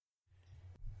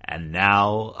And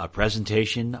now, a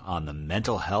presentation on the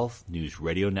Mental Health News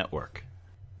Radio Network.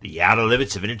 The Outer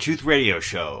Limits of Inner Truth Radio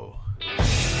Show.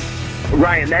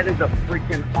 Ryan, that is a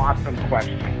freaking awesome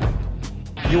question.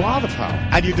 You are the power,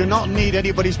 and you do not need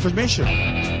anybody's permission.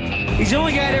 He's the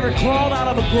only guy that ever crawled out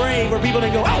of a grave where people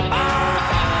didn't go, oh,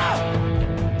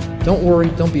 ah! Don't worry,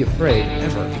 don't be afraid,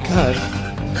 ever, because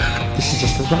this is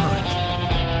just a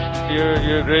ride. You're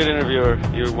a great interviewer.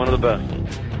 You're one of the best.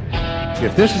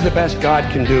 If this is the best God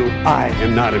can do, I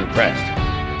am not impressed.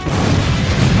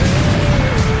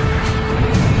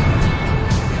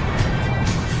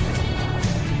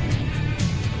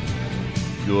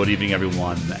 Good evening,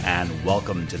 everyone, and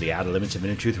welcome to the Outer Limits of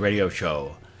Inner Truth Radio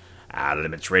Show.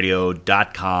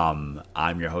 OuterLimitsRadio.com.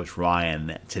 I'm your host,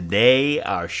 Ryan. Today,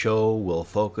 our show will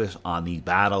focus on the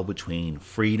battle between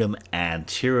freedom and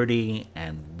tyranny,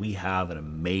 and we have an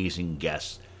amazing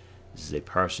guest. This is a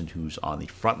person who's on the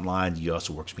front lines. He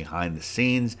also works behind the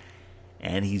scenes,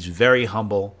 and he's very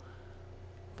humble,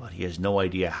 but he has no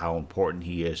idea how important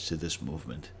he is to this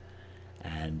movement.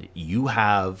 And you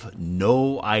have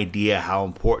no idea how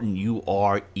important you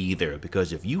are either,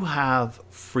 because if you have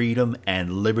freedom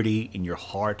and liberty in your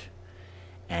heart,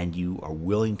 and you are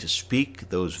willing to speak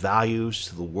those values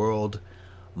to the world,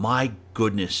 my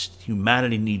goodness,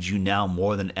 humanity needs you now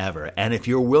more than ever. And if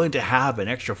you're willing to have an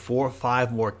extra 4 or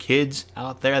 5 more kids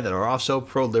out there that are also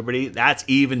pro-liberty, that's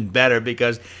even better,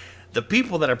 because the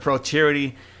people that are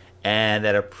pro-tyranny and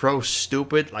that are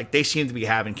pro-stupid, like, they seem to be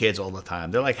having kids all the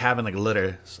time. They're like having like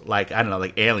litter, like, I don't know,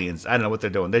 like aliens. I don't know what they're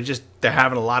doing. They're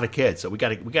having a lot of kids. So we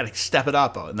gotta step it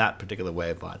up in that particular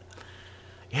way. But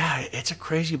yeah, it's a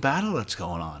crazy battle that's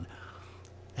going on.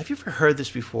 Have you ever heard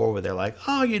this before, where they're like,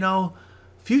 oh, you know,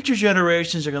 future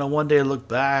generations are going to one day look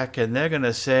back and they're going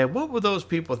to say, what were those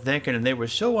people thinking? And they were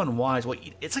so unwise. Well,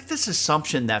 it's like this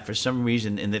assumption that for some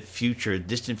reason in the future,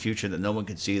 distant future that no one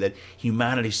can see, that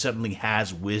humanity suddenly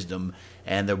has wisdom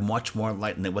and they're much more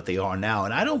enlightened than what they are now.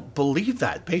 And I don't believe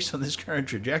that based on this current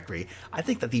trajectory. I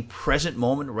think that the present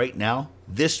moment right now,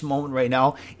 this moment right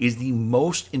now, is the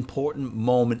most important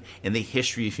moment in the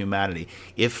history of humanity.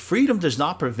 If freedom does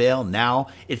not prevail now,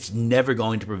 it's never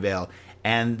going to prevail.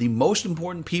 And the most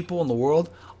important people in the world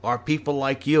are people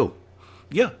like you.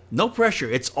 Yeah, no pressure.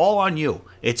 It's all on you.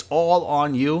 It's all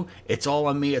on you. It's all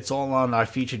on me. It's all on our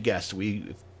featured guests.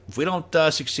 If we don't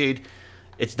succeed,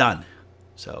 it's done.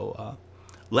 So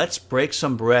let's break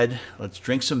some bread. Let's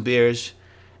drink some beers.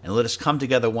 And let us come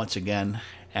together once again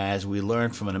as we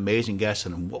learn from an amazing guest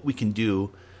and what we can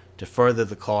do to further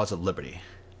the cause of liberty.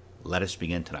 Let us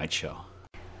begin tonight's show.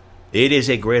 It is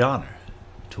a great honor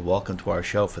to welcome to our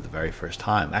show for the very first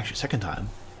time, actually second time,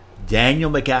 Daniel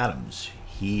McAdams.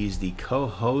 He's the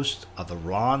co-host of the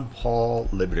Ron Paul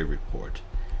Liberty Report.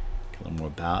 You can learn more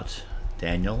about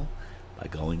Daniel by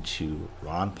going to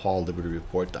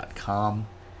ronpaullibertyreport.com.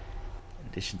 In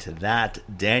addition to that,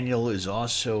 Daniel is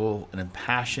also an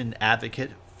impassioned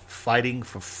advocate fighting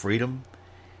for freedom.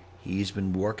 He's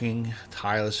been working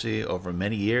tirelessly over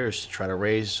many years to try to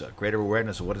raise greater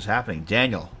awareness of what is happening.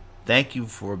 Daniel, thank you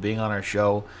for being on our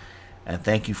show, and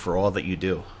thank you for all that you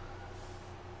do.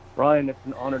 Ryan, it's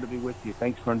an honor to be with you.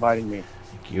 Thanks for inviting me.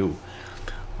 Thank you.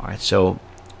 All right, so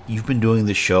you've been doing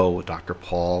the show with Dr.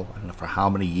 Paul, I don't know for how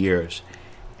many years,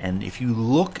 and if you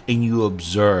look and you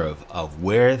observe of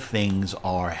where things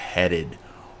are headed,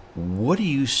 what do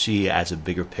you see as a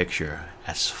bigger picture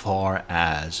as far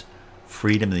as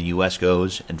freedom in the U.S.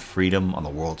 goes and freedom on the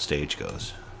world stage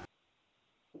goes?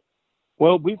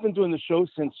 Well, we've been doing the show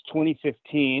since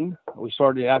 2015. We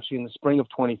started actually in the spring of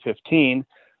 2015.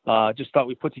 Just thought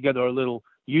we'd put together a little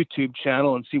YouTube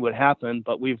channel and see what happened.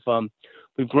 But we've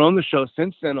grown the show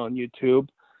since then on YouTube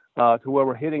to where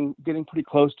we're getting pretty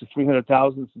close to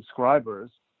 300,000 subscribers.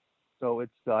 So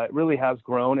it really has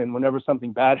grown. And whenever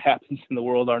something bad happens in the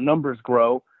world, our numbers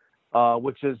grow,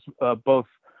 which is both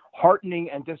heartening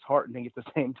and disheartening at the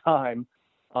same time.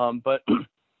 But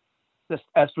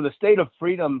as for the state of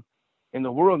freedom in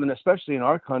the world, and especially in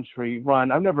our country,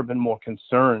 Ron, I've never been more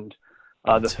concerned.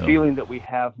 Feeling that we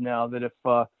have now that if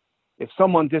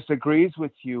someone disagrees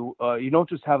with you, you don't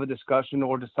just have a discussion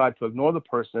or decide to ignore the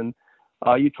person,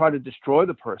 you try to destroy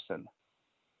the person.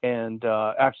 And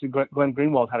actually, Glenn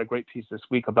Greenwald had a great piece this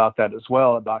week about that as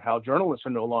well, about how journalists are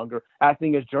no longer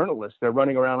acting as journalists. They're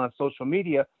running around on social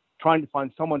media trying to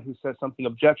find someone who says something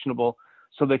objectionable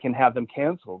so they can have them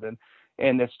canceled.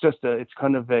 And it's just it's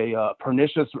kind of a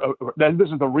pernicious, this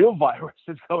is the real virus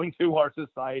that's going through our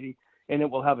society, and it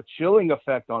will have a chilling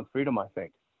effect on freedom, I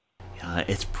think. Yeah,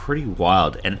 it's pretty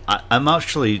wild. And I'm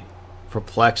actually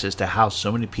perplexed as to how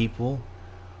so many people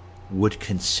would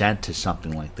consent to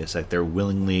something like this. Like they're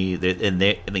willingly,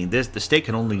 the state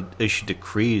can only issue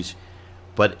decrees,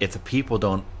 but if the people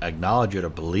don't acknowledge it or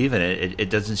believe in it, it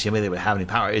doesn't seem like they would have any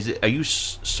power. Are you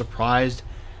surprised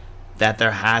that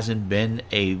there hasn't been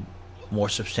a more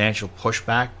substantial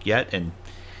pushback yet? And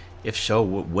if so,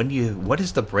 what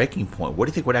is the breaking point? What do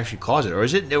you think would actually cause it? Or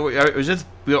is it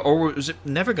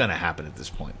never going to happen at this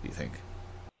point, do you think?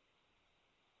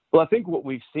 Well, I think what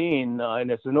we've seen,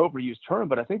 and it's an overused term,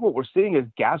 but I think what we're seeing is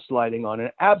gaslighting on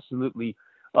an absolutely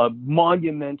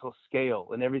monumental scale,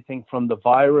 and everything from the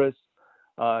virus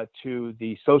to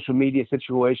the social media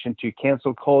situation to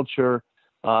cancel culture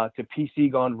to PC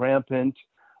gone rampant.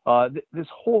 This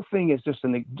whole thing is just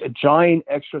a giant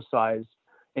exercise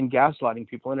in gaslighting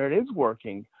people, and it is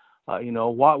working.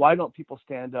 Why don't people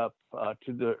stand up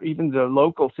to even the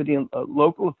local city and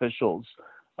local officials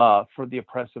for the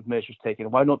oppressive measures taken?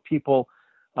 Why don't people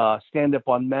stand up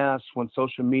en masse when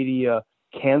social media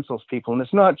cancels people? And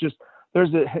it's not just, as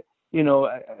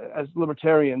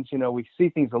libertarians, we see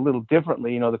things a little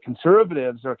differently. The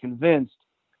conservatives are convinced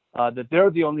that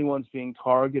they're the only ones being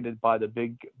targeted by the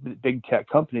big tech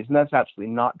companies, and that's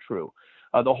absolutely not true.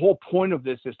 The whole point of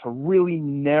this is to really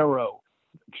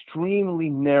extremely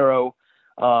narrow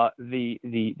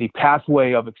the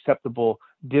pathway of acceptable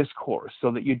discourse,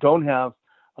 so that you don't have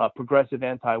progressive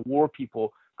anti-war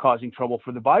people causing trouble.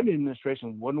 For the Biden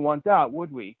administration, wouldn't want that,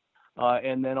 would we?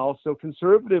 And then also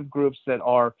conservative groups that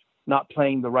are not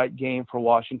playing the right game for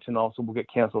Washington also will get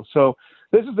canceled. So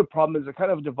this is the problem, is a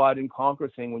kind of divide and conquer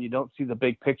thing when you don't see the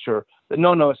big picture. That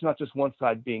no, it's not just one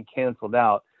side being canceled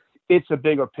out. It's a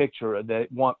bigger picture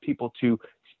that want people to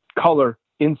color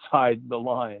inside the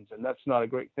lines, and that's not a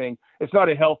great thing. It's not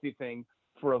a healthy thing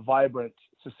for a vibrant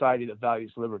society that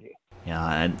values liberty.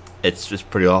 Yeah, and it's just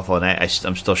pretty awful. And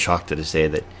I'm still shocked to this day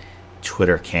that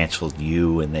Twitter canceled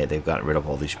you, and they've gotten rid of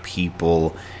all these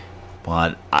people.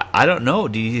 But I don't know.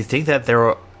 Do you think that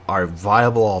there are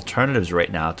viable alternatives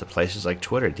right now to places like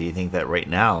Twitter? Do you think that right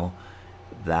now,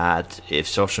 that if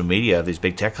social media, these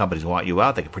big tech companies want you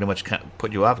out, they can pretty much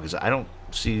put you out? Because I don't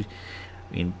see,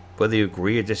 whether you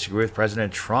agree or disagree with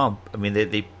President Trump,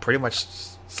 they pretty much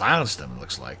silenced them. It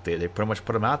looks like they pretty much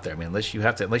put them out there. Unless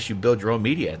you build your own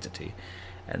media entity.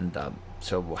 And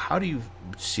so how do you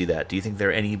see that? Do you think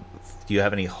do you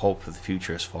have any hope for the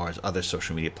future as far as other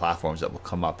social media platforms that will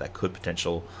come up that could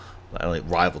potentially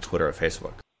rival Twitter or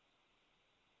Facebook?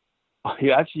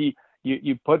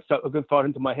 You put a good thought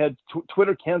into my head.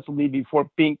 Twitter canceled me before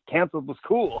being canceled was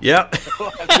cool. Yeah. I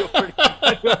feel pretty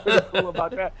cool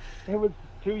about that. It was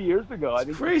 2 years ago. I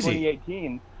think crazy. It was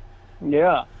 2018.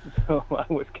 Yeah. So I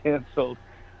was canceled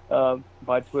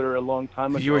by Twitter a long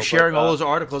time ago. You were sharing all those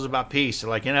articles about peace.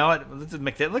 Like, you know what?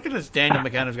 Look at this Daniel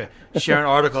McAdams guy sharing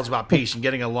articles about peace and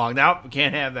getting along. Now we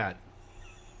can't have that.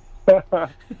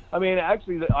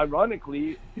 Actually,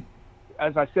 ironically,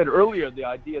 as I said earlier, the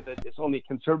idea that it's only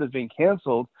conservatives being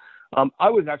canceled, I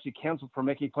was actually canceled for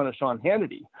making fun of Sean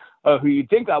Hannity, who you'd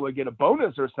think I would get a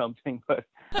bonus or something, but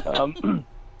from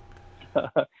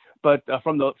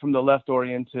the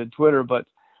left-oriented Twitter. But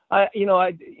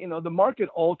the market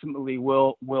ultimately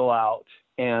will out,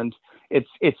 and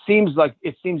it seems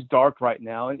dark right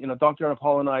now. And Dr. Aaron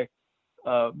Paul and I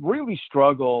really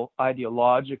struggle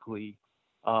ideologically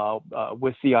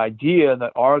with the idea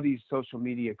that are these social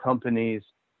media companies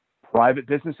private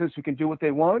businesses who can do what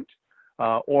they want,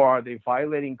 or are they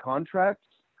violating contracts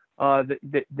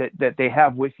that they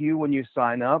have with you when you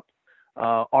sign up?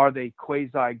 Are they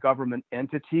quasi-government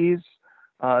entities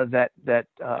that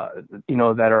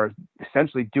are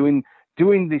essentially doing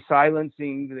the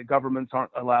silencing that governments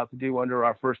aren't allowed to do under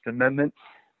our First Amendment?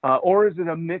 Or is it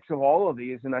a mix of all of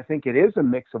these? And I think it is a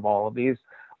mix of all of these.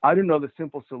 I don't know the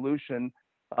simple solution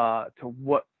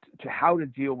to how to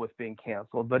deal with being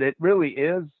canceled, but it really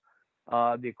is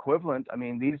the equivalent.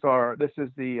 This is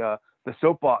the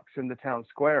soapbox in the town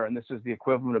square, and this is the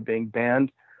equivalent of being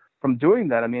banned from doing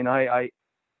that.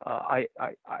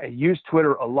 I used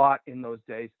Twitter a lot in those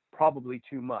days, probably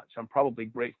too much. I'm probably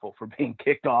grateful for being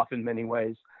kicked off in many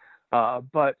ways.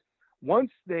 But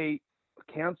once they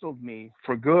canceled me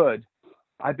for good,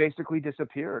 I basically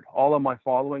disappeared. All of my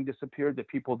following disappeared. The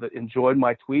people that enjoyed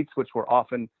my tweets, which were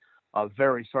often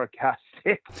very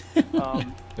sarcastic,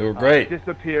 they were great,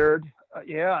 disappeared.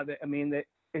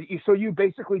 So you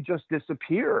basically just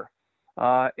disappear.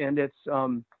 And it's,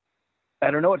 I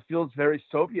don't know, it feels very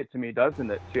Soviet to me,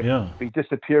 doesn't it? To be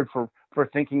disappeared for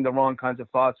thinking the wrong kinds of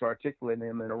thoughts or articulating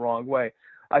them in a wrong way.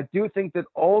 I do think that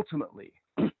ultimately,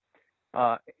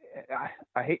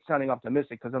 I hate sounding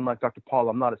optimistic because unlike Dr. Paul,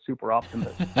 I'm not a super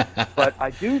optimist. But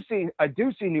I do see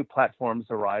new platforms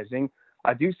arising.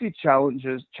 I do see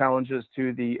challenges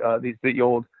to the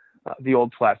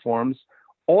old platforms.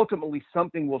 Ultimately,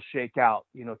 something will shake out.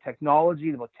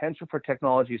 Technology, the potential for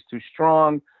technology is too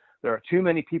strong. There are too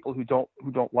many people who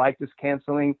don't like this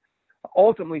canceling.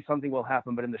 Ultimately, something will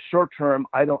happen, but in the short term,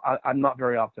 I'm not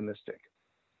very optimistic.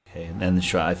 Okay, and then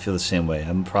sure, I feel the same way.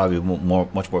 I'm probably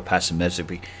much more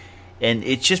pessimistic, and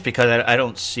it's just because I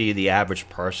don't see the average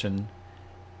person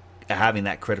having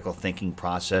that critical thinking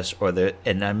process,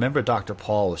 and I remember Dr.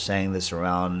 Paul was saying this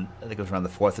around, I think it was around the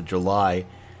 4th of July,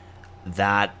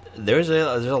 that there's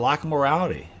a lack of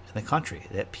morality in the country,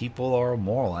 that people are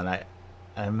immoral, and I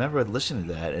remember listening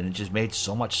to that, and it just made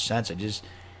so much sense.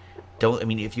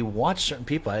 If you watch certain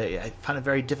people, I find it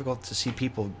very difficult to see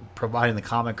people providing the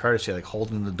common courtesy, like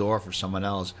holding the door for someone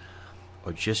else,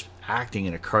 or just acting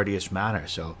in a courteous manner.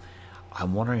 So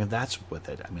I'm wondering if that's with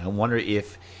it. I wonder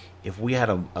if we had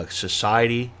a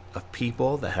society of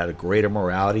people that had a greater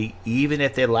morality, even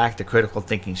if they lacked the critical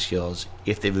thinking skills,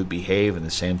 if they would behave in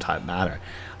the same type manner.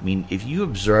 If you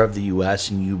observe the U.S.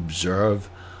 and you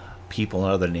observe people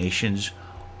in other nations,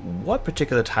 what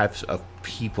particular types of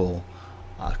people,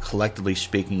 collectively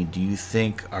speaking, do you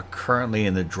think are currently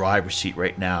in the driver's seat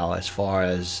right now as far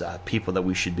as people that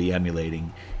we should be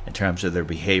emulating in terms of their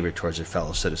behavior towards their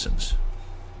fellow citizens?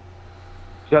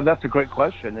 Yeah, that's a great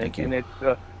question. Thank you. And it's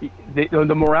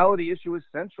the morality issue is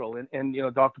central. And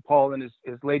Dr. Paul in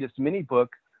his latest mini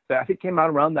book that I think came out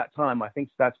around that time, I think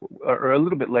that's or a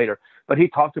little bit later, but he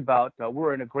talked about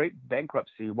we're in a great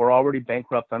bankruptcy. We're already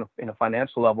bankrupt in a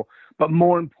financial level, but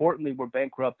more importantly, we're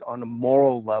bankrupt on a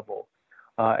moral level.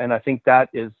 And I think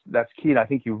that's key. And I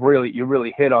think you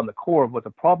really hit on the core of what the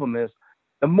problem is.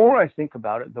 The more I think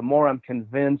about it, the more I'm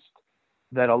convinced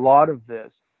that a lot of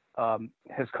this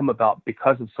has come about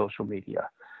because of social media.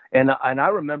 And I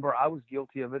remember I was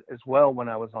guilty of it as well when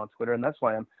I was on Twitter, and that's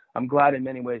why I'm glad in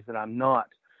many ways that I'm not.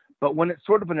 But when it's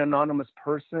sort of an anonymous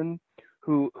person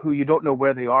who you don't know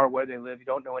where they are, where they live, you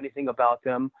don't know anything about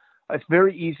them, it's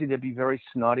very easy to be very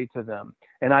snotty to them.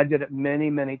 And I did it many,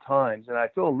 many times, and I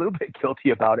feel a little bit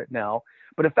guilty about it now.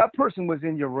 But if that person was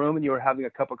in your room and you were having a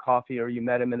cup of coffee or you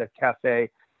met him in a cafe,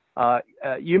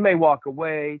 you may walk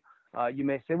away. You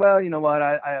may say, well, you know what,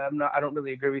 I don't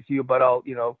really agree with you, but I'll,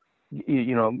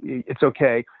 it's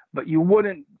okay. But you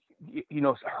wouldn't,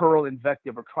 hurl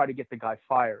invective or try to get the guy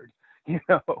fired. You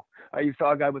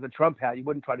saw a guy with a Trump hat, you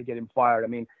wouldn't try to get him fired.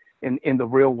 In the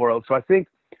real world. So I think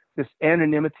this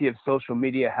anonymity of social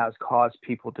media has caused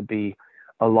people to be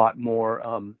a lot more,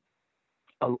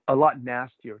 a lot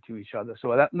nastier to each other.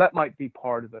 So that might be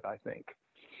part of it, I think.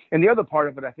 And the other part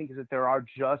of it, I think, is that there are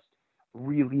just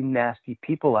really nasty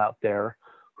people out there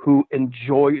who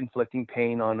enjoy inflicting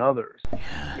pain on others,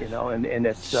 and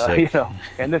it's,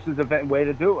 and this is a way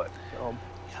to do it. So,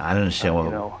 I don't understand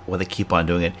why they keep on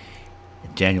doing it.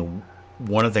 Daniel,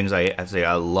 one of the things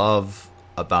I love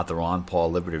about the Ron Paul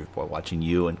Liberty Report, watching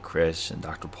you and Chris and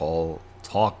Dr. Paul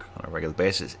talk on a regular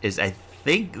basis, is I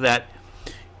think that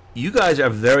you guys are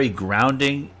very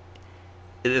grounding.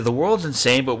 The world's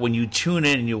insane, but when you tune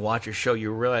in and you watch your show,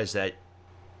 you realize that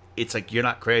it's like you're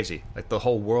not crazy. Like the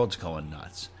whole world's going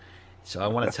nuts. So I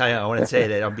want to say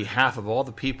that on behalf of all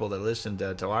the people that listen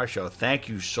to our show, thank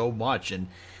you so much. And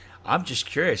I'm just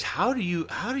curious, how do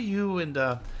you and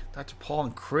Dr. Paul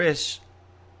and Chris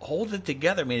hold it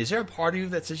together? Is there a part of you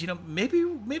that says, maybe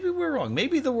we're wrong,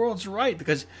 maybe the world's right,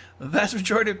 because the vast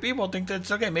majority of people think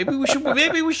that's okay. Maybe we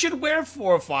should wear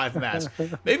 4 or 5 masks.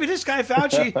 Maybe this guy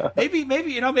Fauci,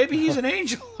 maybe he's an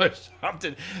angel or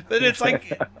something. But it's like,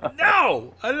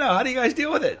 no, I don't know. How do you guys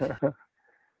deal with it?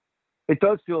 It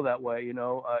does feel that way,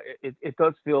 It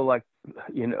does feel like,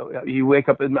 you wake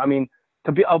up and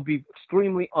I'll be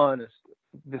extremely honest.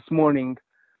 This morning,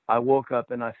 I woke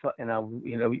up and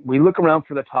we look around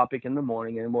for the topic in the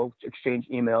morning and we'll exchange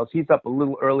emails. He's up a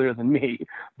little earlier than me,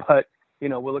 but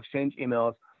we'll exchange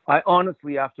emails. I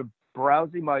honestly, after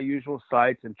browsing my usual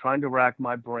sites and trying to rack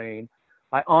my brain,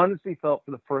 I honestly felt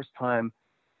for the first time,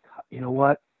 you know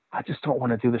what? I just don't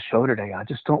want to do the show today. I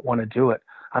just don't want to do it.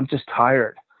 I'm just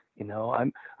tired.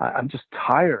 I'm just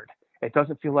tired. It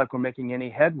doesn't feel like we're making any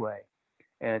headway.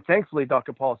 And thankfully,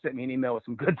 Dr. Paul sent me an email with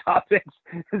some good topics,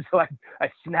 and so I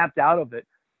snapped out of it.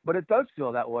 But it does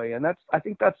feel that way, and I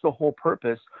think that's the whole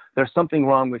purpose. There's something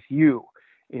wrong with you,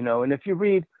 And if you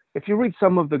read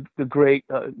some of the great,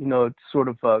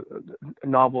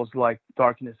 novels like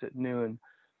Darkness at Noon,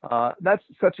 that's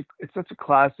such a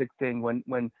classic thing.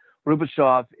 When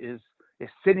Rubashov is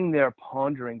sitting there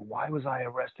pondering, why was I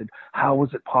arrested? How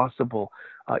was it possible?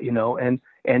 And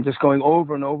just going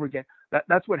over and over again.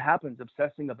 That's what happens,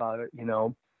 obsessing about it,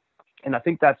 And I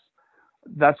think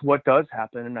that's what does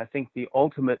happen. And I think the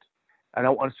ultimate I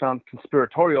don't want to sound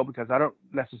conspiratorial because I don't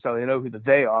necessarily know who the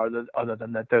they are, other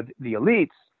than that they're the elites.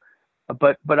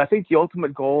 But I think the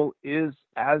ultimate goal is,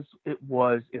 as it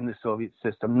was in the Soviet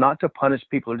system, not to punish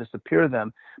people or disappear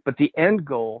them, but the end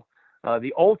goal,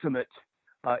 the ultimate,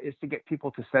 is to get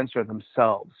people to censor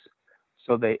themselves.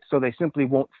 So they simply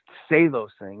won't say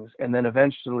those things, and then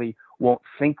eventually won't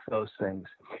think those things.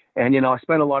 And, I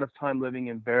spent a lot of time living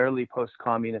in barely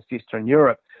post-communist Eastern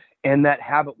Europe, and that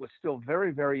habit was still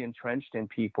very, very entrenched in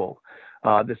people,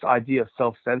 this idea of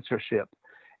self-censorship.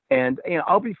 And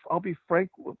I'll be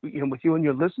frank, with you and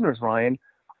your listeners, Ryan.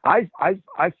 I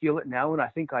feel it now, and I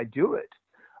think I do it.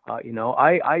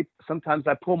 I sometimes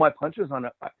I pull my punches on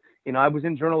it. I was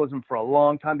in journalism for a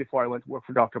long time before I went to work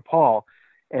for Dr. Paul,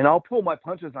 and I'll pull my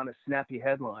punches on a snappy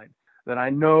headline that I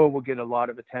know will get a lot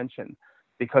of attention,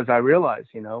 because I realize,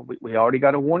 we already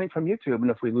got a warning from YouTube, and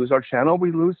if we lose our channel,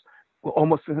 we lose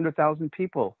almost 300,000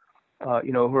 people,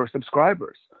 who are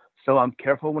subscribers. So I'm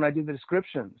careful when I do the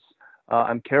descriptions.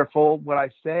 I'm careful what I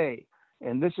say.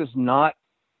 And this is not,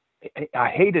 I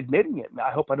hate admitting it.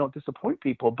 I hope I don't disappoint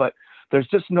people, but there's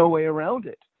just no way around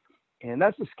it. And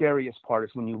that's the scariest part,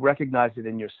 is when you recognize it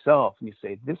in yourself and you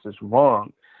say, this is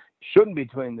wrong. Shouldn't be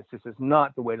doing this. This is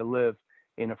not the way to live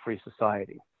in a free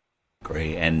society.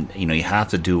 Great. And, you have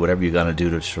to do whatever you're going to do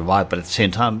to survive. But at the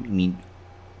same time,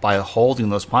 by holding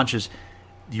those punches,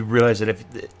 you realize that if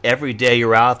every day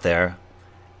you're out there,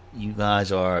 you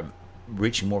guys are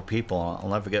reaching more people. I'll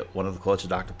never forget one of the quotes that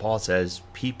Dr. Paul says,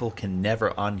 people can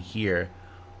never unhear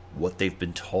what they've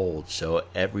been told. So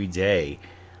every day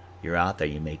you're out there,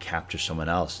 you may capture someone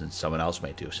else, and someone else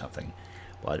may do something.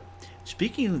 But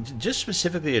speaking, just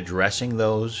specifically addressing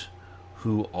those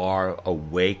who are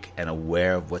awake and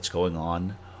aware of what's going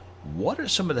on, what are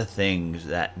some of the things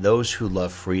that those who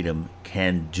love freedom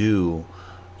can do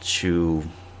to,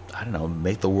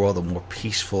 make the world a more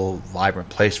peaceful, vibrant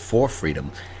place for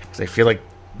freedom? Because I feel like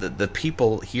the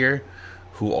people here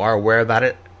who are aware about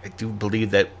it, I do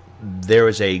believe that there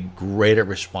is a greater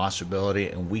responsibility,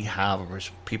 and we have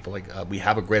we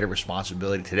have a greater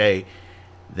responsibility today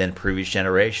than previous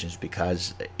generations,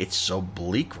 because it's so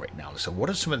bleak right now. So what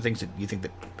are some of the things that you think,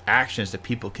 that actions that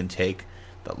people can take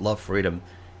that love freedom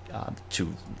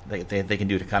they can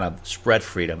do to kind of spread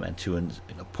freedom and to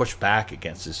push back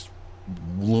against this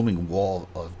looming wall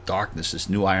of darkness, this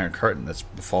new Iron Curtain that's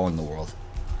befalling the world?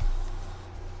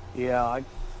 Yeah,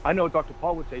 I know what Dr.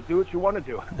 Paul would say, do what you want to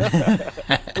do.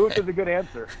 Which is a good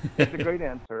answer. It's a great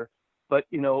answer. But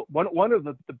one of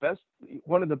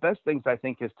the best things, I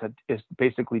think, is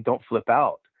basically don't flip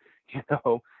out.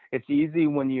 It's easy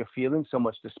when you're feeling so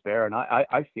much despair, and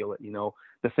I feel it.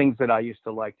 The things that I used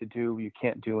to like to do, you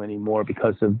can't do anymore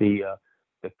because of the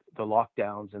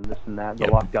lockdowns and this and that. The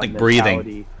lockdown like mentality.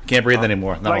 breathing, can't breathe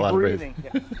anymore. Not allowed to breathe.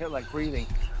 Like breathing.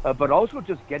 But also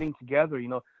just getting together.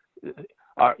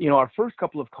 Our first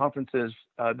couple of conferences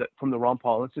from the Ron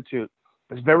Paul Institute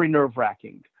was very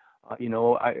nerve-wracking.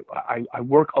 I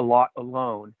work a lot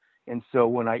alone, and so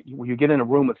when you get in a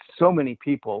room with so many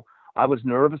people, I was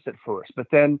nervous at first. But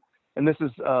then, and this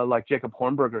is like Jacob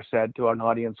Hornberger said to an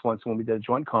audience once when we did a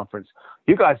joint conference,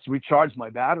 you guys recharged my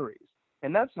batteries.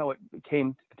 And that's how it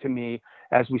came to me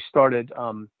as we started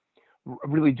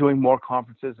really doing more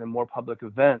conferences and more public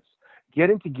events.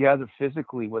 Getting together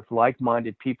physically with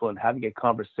like-minded people and having a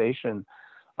conversation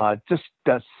just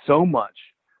does so much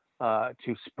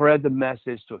to spread the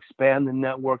message, to expand the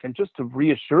network, and just to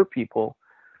reassure people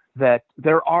that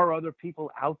there are other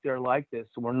people out there like this.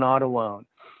 So we're not alone.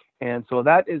 And so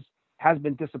that has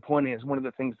been disappointing as one of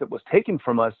the things that was taken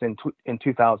from us in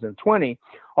 2020,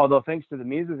 although thanks to the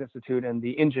Mises Institute and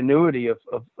the ingenuity of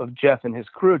Jeff and his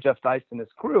crew, Jeff Deist and his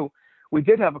crew, we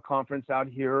did have a conference out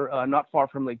here not far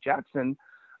from Lake Jackson.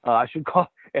 I should call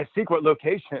a secret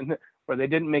location where they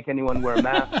didn't make anyone wear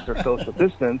masks or social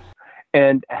distance.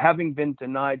 And having been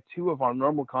denied 2 of our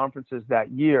normal conferences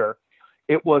that year,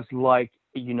 it was like,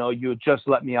 you had just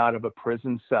let me out of a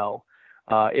prison cell.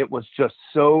 It was just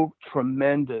so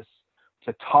tremendous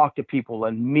to talk to people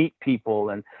and meet people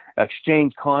and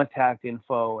exchange contact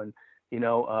info, and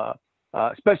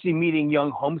especially meeting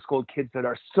young homeschooled kids that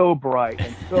are so bright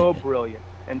and so brilliant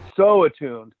and so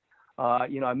attuned. I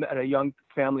met a young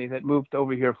family that moved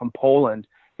over here from Poland,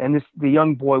 and the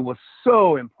young boy was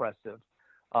so impressive.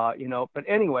 But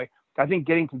anyway, I think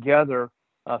getting together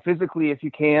physically if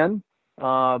you can,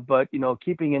 but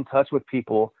keeping in touch with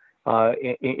people,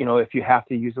 if you have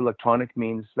to use electronic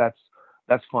means,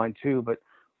 that's fine too. But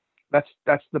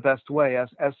that's the best way.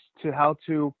 As to how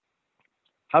to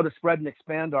spread and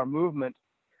expand our movement,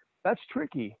 that's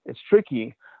tricky. It's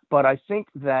tricky, but I think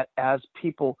that as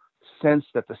people sense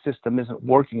that the system isn't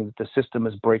working, that the system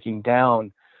is breaking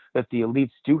down, that the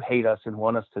elites do hate us and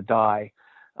want us to die,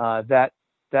 that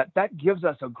gives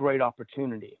us a great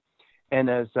opportunity. And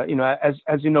as you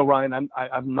know, Ryan,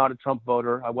 I'm not a Trump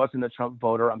voter. I wasn't a Trump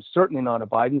voter. I'm certainly not a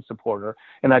Biden supporter.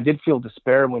 And I did feel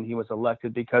despair when he was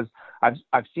elected because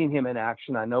I've seen him in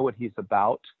action. I know what he's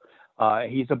about.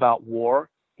 He's about war.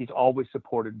 He's always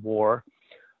supported war.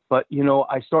 But,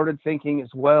 I started thinking as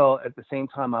well, at the same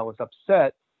time I was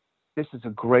upset, this is a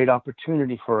great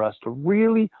opportunity for us to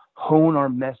really hone our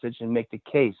message and make the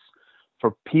case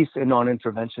for peace and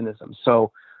non-interventionism.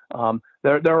 So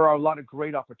there are a lot of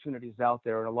great opportunities out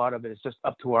there, and a lot of it is just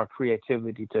up to our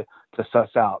creativity to suss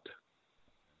out.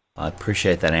 I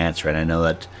appreciate that answer, and I know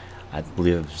that I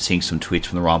believe I'm seeing some tweets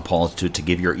from the Ron Paul Institute to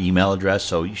give your email address,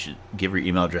 so you should give your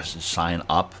email address to sign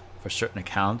up for certain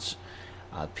accounts.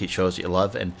 Shows that you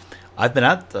love, and I've been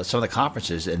at some of the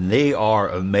conferences, and they are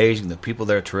amazing. The people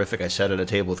there are terrific. I sat at a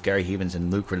table with Gary Hevens and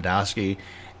Luke Rudowski,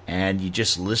 and you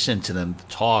just listen to them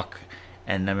talk.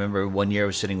 And I remember one year I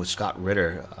was sitting with Scott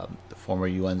Ritter, the former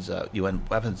UN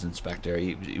weapons inspector.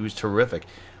 He was terrific.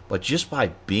 But just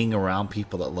by being around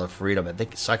people that love freedom, I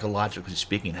think psychologically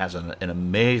speaking, it has an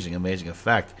amazing, amazing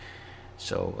effect.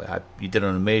 So you did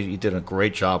a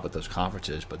great job with those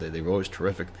conferences, but they were always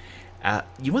terrific.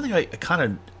 One thing I kind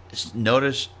of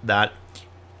noticed that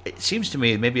it seems to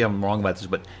me, maybe I'm wrong about this,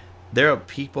 but there are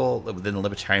people within the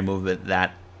libertarian movement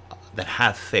that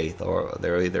have faith, or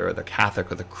they're either the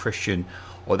Catholic or the Christian,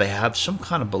 or they have some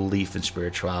kind of belief in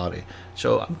spirituality.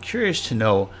 So I'm curious to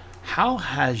know, how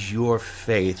has your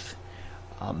faith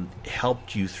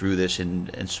helped you through this and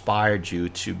inspired you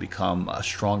to become a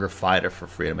stronger fighter for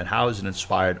freedom? And how has it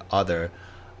inspired other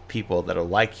people that are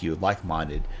like you,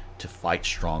 like-minded, to fight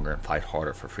stronger and fight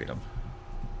harder for freedom?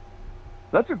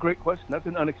 That's a great question. That's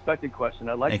an unexpected question.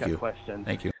 I like that question.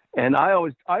 Thank you. And I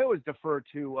always defer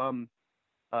to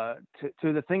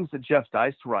the things that Jeff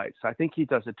Deist writes. I think he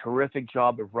does a terrific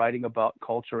job of writing about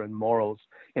culture and morals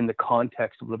in the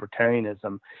context of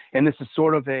libertarianism. And this is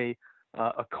sort of a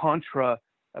contra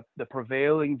the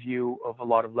prevailing view of a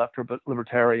lot of left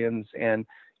libertarians and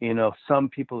some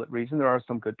people at Reason. There are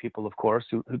some good people, of course,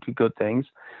 who do good things.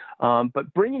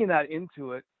 But bringing that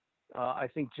into it, I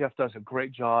think Jeff does a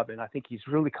great job, and I think he's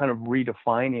really kind of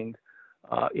redefining,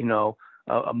 a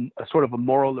sort of a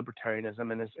moral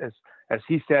libertarianism. And as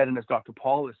he said, and as Dr.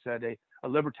 Paul has said, a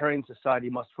libertarian society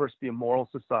must first be a moral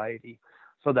society.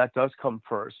 So that does come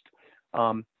first.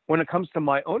 When it comes to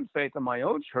my own faith and my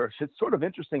own church, it's sort of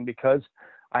interesting because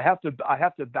I have to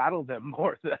battle them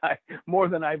more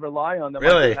than I rely on them.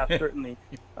 Really? I have certainly.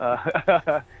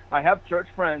 I have church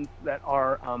friends that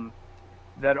are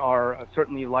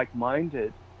certainly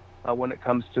like-minded when it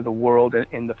comes to the world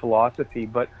and the philosophy.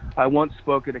 But I once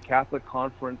spoke at a Catholic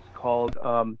conference called.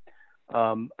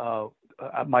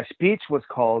 My speech was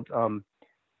called.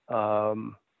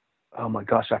 Oh my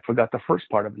gosh, I forgot the first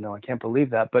part of it now. I can't believe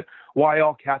that. But why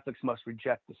all Catholics must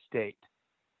reject the state.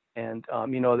 And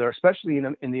there, especially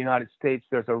in the United States,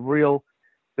 there's a real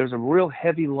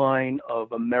heavy line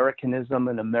of Americanism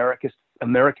and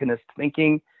Americanist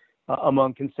thinking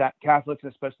among Catholics,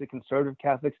 and especially conservative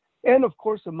Catholics, and of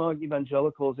course among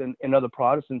evangelicals and other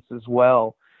Protestants as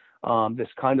well. This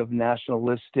kind of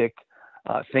nationalistic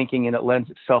thinking, and it lends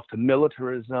itself to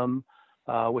militarism,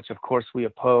 which of course we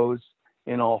oppose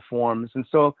in all forms. And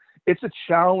so it's a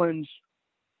challenge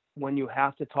when you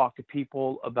have to talk to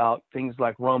people about things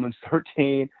like Romans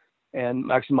 13.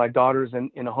 And actually my daughter's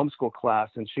in a homeschool class,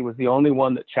 and she was the only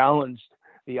one that challenged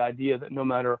the idea that no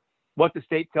matter what the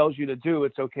state tells you to do,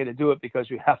 it's okay to do it because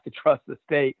you have to trust the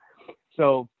state.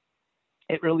 So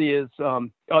it really is,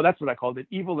 that's what I called it,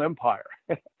 evil empire.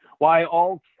 Why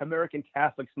all American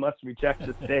Catholics must reject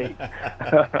the state.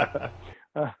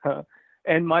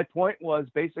 And my point was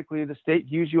basically the state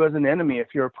views you as an enemy if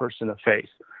you're a person of faith,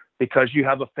 because you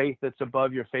have a faith that's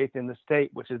above your faith in the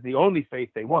state, which is the only faith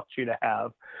they want you to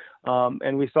have.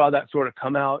 And we saw that sort of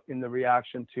come out in the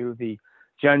reaction to the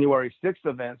January 6th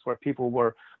events, where people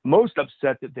were most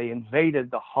upset that they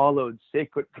invaded the hallowed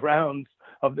sacred grounds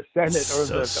of the Senate or of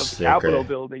the Capitol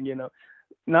building.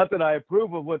 Not that I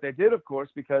approve of what they did, of course,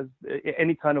 because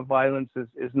any kind of violence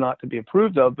is not to be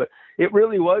approved of, but it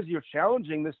really was, you're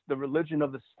challenging the religion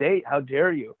of the state. How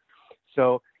dare you?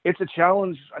 So it's a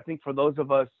challenge, I think, for those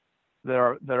of us that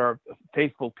are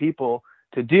faithful people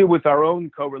to deal with our own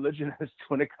co-religionists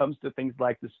when it comes to things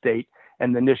like the state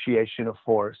and the initiation of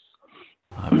force.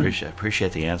 I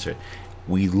appreciate the answer.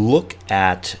 We look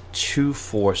at two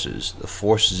forces, the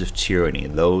forces of tyranny,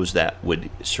 those that would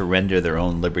surrender their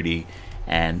own liberty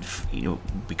and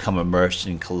become immersed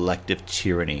in collective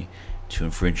tyranny to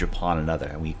infringe upon another.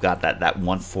 And we've got that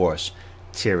one force,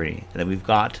 tyranny. And then we've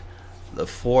got the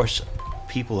force,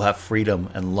 people who have freedom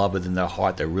and love within their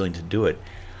heart, they're willing to do it.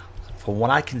 From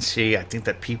what I can see, I think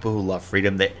that people who love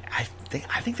freedom, I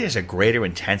think there's a greater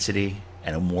intensity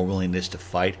and a more willingness to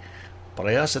fight. But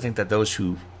I also think that those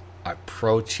who are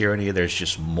pro-tyranny, there's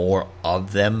just more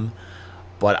of them.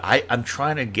 But I'm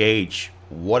trying to gauge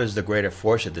what is the greater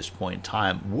force at this point in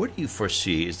time. What do you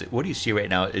foresee? What do you see right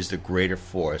now is the greater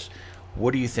force?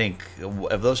 What do you think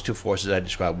of those two forces I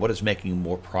described? What is making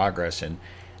more progress? And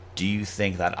do you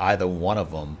think that either one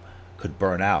of them could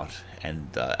burn out and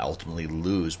ultimately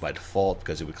lose by default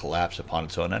because it would collapse upon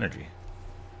its own energy?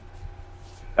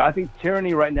 I think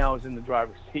tyranny right now is in the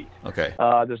driver's seat. Okay.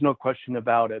 There's no question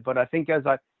about it. But I think, as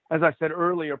I said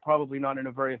earlier, probably not in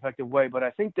a very effective way, but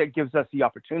I think that gives us the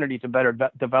opportunity to better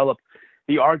develop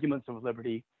the arguments of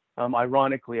liberty.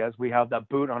 Ironically, as we have that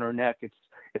boot on our neck, it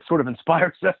sort of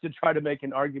inspires us to try to make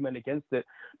an argument against it.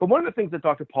 But one of the things that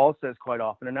Dr. Paul says quite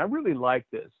often, and I really like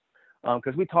this,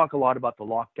 because we talk a lot about the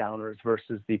lockdowners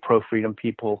versus the pro-freedom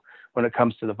people when it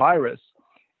comes to the virus.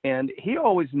 And he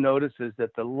always notices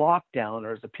that the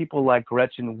lockdowners, the people like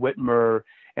Gretchen Whitmer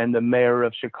and the mayor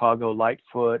of Chicago,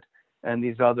 Lightfoot, and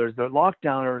these others, the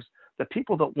lockdowners, the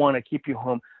people that want to keep you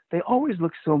home, they always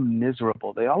look so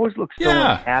miserable. They always look so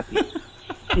unhappy,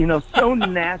 so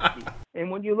nasty.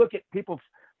 And when you look at people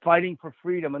fighting for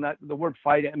freedom, and the word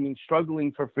fight, I mean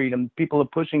struggling for freedom, people are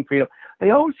pushing freedom,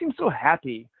 they always seem so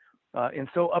happy and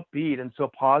so upbeat and so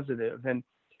positive. And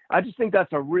I just think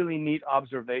that's a really neat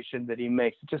observation that he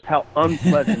makes, just how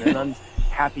unpleasant and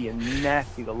unhappy and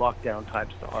nasty the lockdown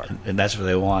types are. And that's what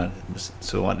they want.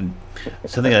 So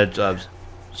something that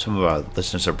some of our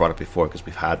listeners have brought up before, because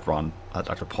we've had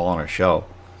Dr. Paul on our show,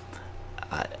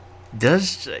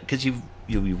 because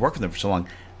you've worked with him for so long,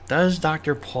 does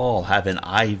Dr. Paul have an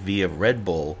IV of Red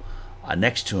Bull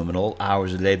next to him at all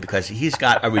hours of the day, because he's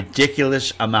got a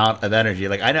ridiculous amount of energy?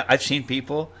 Like, I know I've seen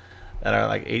people that are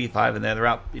like 85 and they're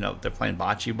out, they're playing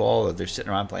bocce ball or they're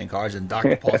sitting around playing cards, and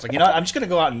Dr. Paul's like, I'm just going to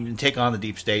go out and take on the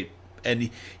deep state.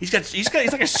 And he's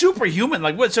like a superhuman.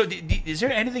 Like, what? So is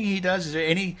there anything he does? Is there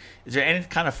any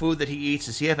kind of food that he eats?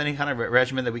 Does he have any kind of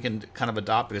regimen that we can kind of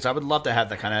adopt? Because I would love to have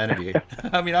that kind of energy.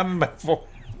 I mean, I'm in my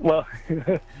Well,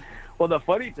 the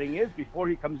funny thing is, before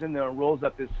he comes in there and rolls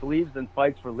up his sleeves and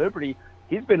fights for liberty,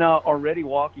 he's been out already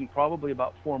walking probably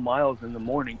about 4 miles in the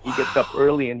morning. He gets up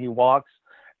early and he walks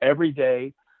every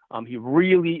day. He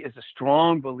really is a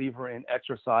strong believer in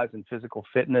exercise and physical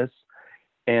fitness.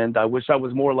 And I wish I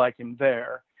was more like him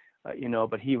there,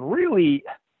 but he really,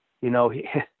 he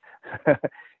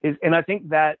is, and I think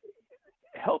that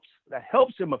helps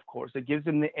him, of course. It gives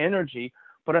him the energy,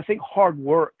 but I think hard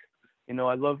work,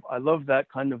 I love that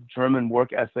kind of German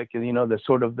work ethic, and, the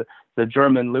sort of the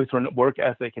German Lutheran work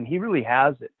ethic, and he really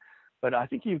has it. But I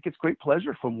think he gets great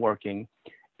pleasure from working,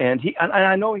 and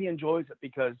I know he enjoys it,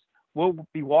 because we'll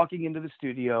be walking into the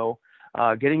studio,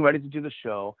 getting ready to do the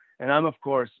show. And I'm, of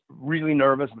course, really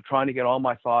nervous. I'm trying to get all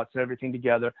my thoughts and everything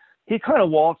together. He kind of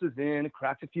waltzes in and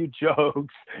cracks a few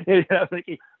jokes.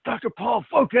 Thinking, Dr. Paul,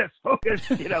 focus. And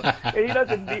he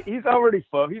doesn't. He's already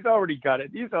got it.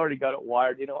 He's already got it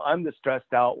wired. I'm the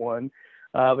stressed out one,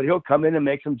 but he'll come in and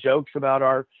make some jokes about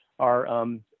our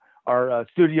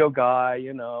studio guy.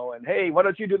 And hey, why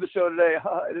don't you do the show today?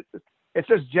 It's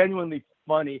just genuinely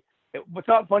funny. It's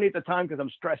not funny at the time because I'm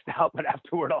stressed out, but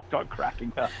afterward I'll start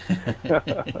cracking up.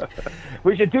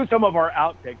 We should do some of our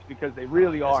outtakes because they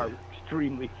really are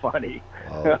extremely funny.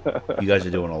 You guys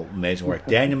are doing amazing work.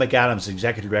 Daniel McAdams,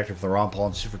 Executive Director for the Ron Paul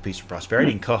Institute for Peace and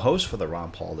Prosperity and co-host for the Ron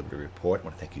Paul Liberty Report. I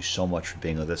want to thank you so much for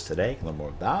being with us today. You can learn more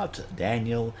about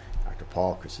Daniel, Dr.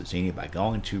 Paul Cristozzini by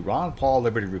going to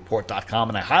ronpaullibertyreport.com,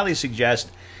 and I highly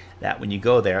suggest that when you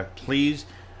go there, please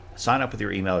sign up with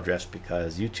your email address,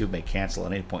 because YouTube may cancel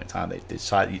at any point in time.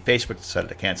 Facebook decided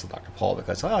to cancel Dr. Paul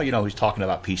because, he's talking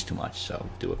about peace too much, so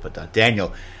do it. But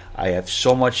Daniel, I have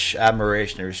so much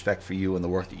admiration and respect for you and the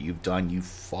work that you've done. You've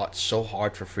fought so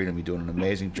hard for freedom. You're doing an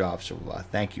amazing job, so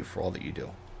thank you for all that you do.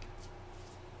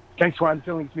 Thanks, Ryan.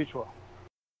 Feelings mutual.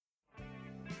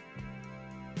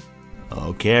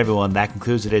 Okay, everyone, that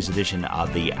concludes today's edition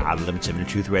of the Out of the Limits of the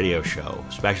Truth radio show.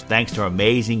 Special thanks to our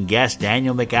amazing guest,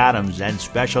 Daniel McAdams, and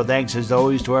special thanks, as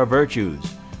always, to our virtues,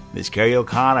 Miss Carrie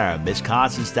O'Connor, Miss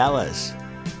Constance Dallas,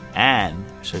 and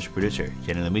associate producer,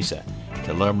 Jenny Lamisa.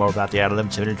 To learn more about the Out of the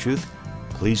Limits of the Truth,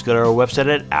 please go to our website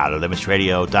at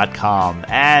outoflimitsradio.com.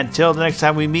 And until the next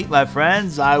time we meet, my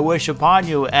friends, I wish upon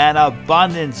you an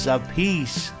abundance of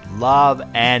peace, love,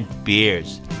 and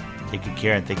beers. Take good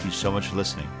care, and thank you so much for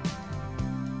listening.